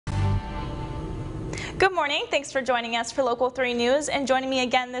Good morning. Thanks for joining us for Local 3 News. And joining me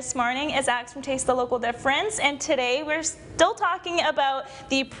again this morning is Alex from Taste the Local Difference. And today we're still talking about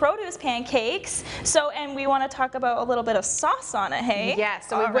the produce pancakes. And we want to talk about a little bit of sauce on it, hey? Yes,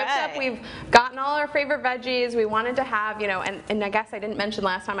 so we whipped up, we've gotten all our favorite veggies. We wanted to have, and I guess I didn't mention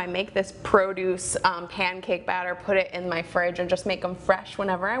last time, I make this produce pancake batter, put it in my fridge and just make them fresh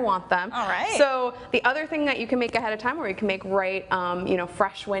whenever I want them. All right. So the other thing that you can make ahead of time, or you can make right,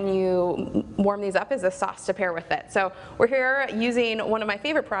 fresh when you warm these up, is a sauce to pair with it. So we're here using one of my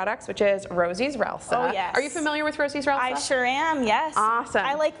favorite products, which is Rosie's Relsa. Oh yes. Are you familiar with Rosie's Relsa? I sure am. Yes. Awesome.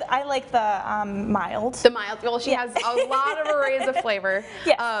 I like the mild. The mild. Well, she has a lot of arrays of flavor.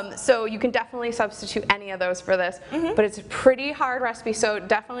 Yes. So you can definitely substitute any of those for this. But it's a pretty hard recipe, so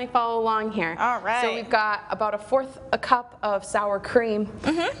definitely follow along here. All right. So we've got about 1/4 cup of sour cream,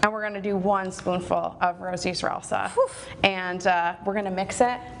 and we're going to do 1 spoonful of Rosie's Relsa. And we're going to mix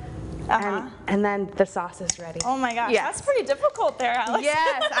it. And then the sauce is ready. Oh my gosh, yes. That's pretty difficult there, Alex.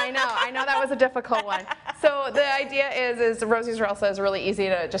 Yes, I know that was a difficult one. So the idea is Rosie's Relsa is really easy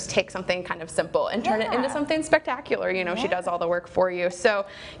to just take something kind of simple and turn it into something spectacular. She does all the work for you. So,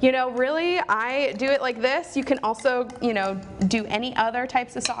 really, I do it like this. You can also, do any other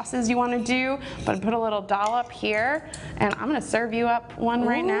types of sauces you want to do, but put a little dollop here, and I'm going to serve you up one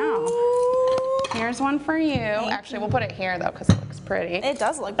right now. Here's one for you. Actually, we'll put it here though because it looks pretty. It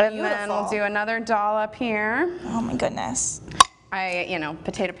does look beautiful. And then we'll do another dollop here. Oh my goodness.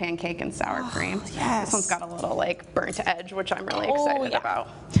 Potato pancake and sour cream. Yes. This one's got a little burnt edge, which I'm really excited about.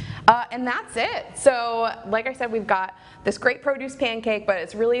 And that's it. So like I said, we've got this great produce pancake, but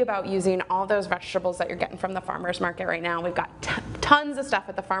it's really about using all those vegetables that you're getting from the farmer's market right now. We've got tons of stuff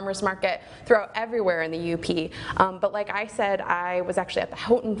at the farmer's market throughout everywhere in the UP. But like I said, I was actually at the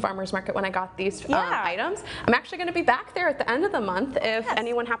Houghton farmer's market when I got these items. I'm actually going to be back there at the end of the month. If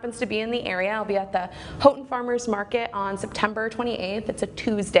anyone happens to be in the area, I'll be at the Houghton farmer's market on September 28th. It's a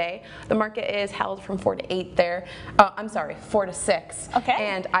Tuesday. The market is held from 4 to 8 there. I'm sorry, 4 to 6. Okay.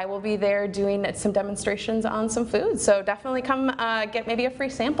 And I will be there doing some demonstrations on some food. So definitely come get maybe a free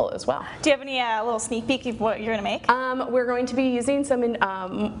sample as well. Do you have any little sneak peek of what you're going to make? We're going to be using some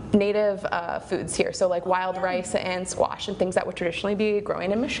native foods here. So like wild rice and squash and things that would traditionally be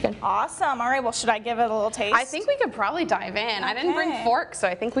growing in Michigan. Awesome. All right. Well, should I give it a little taste? I think we could probably dive in. I didn't bring forks, so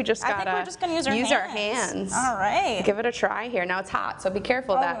I think we just gotta we're just gonna use our hands. All right. Give it a try here. Now it's hot, so be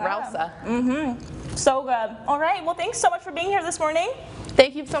careful of that Relsa. So good. All right. Well, thanks so much for being here this morning.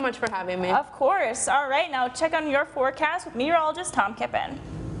 Thank you so much for having me. Of course. All right. Now check on your forecast with meteorologist Tom Kippen.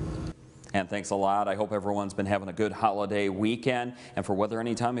 And thanks a lot. I hope everyone's been having a good holiday weekend. And for weather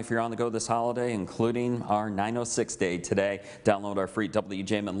anytime, if you're on the go this holiday, including our 906 day today, download our free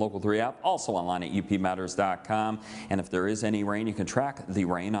WJMN Local 3 app, also online at upmatters.com. And if there is any rain, you can track the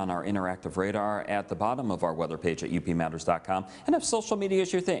rain on our interactive radar at the bottom of our weather page at upmatters.com. And if social media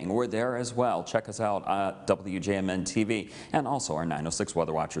is your thing, we're there as well. Check us out at WJMN TV and also our 906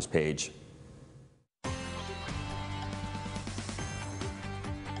 Weather Watchers page.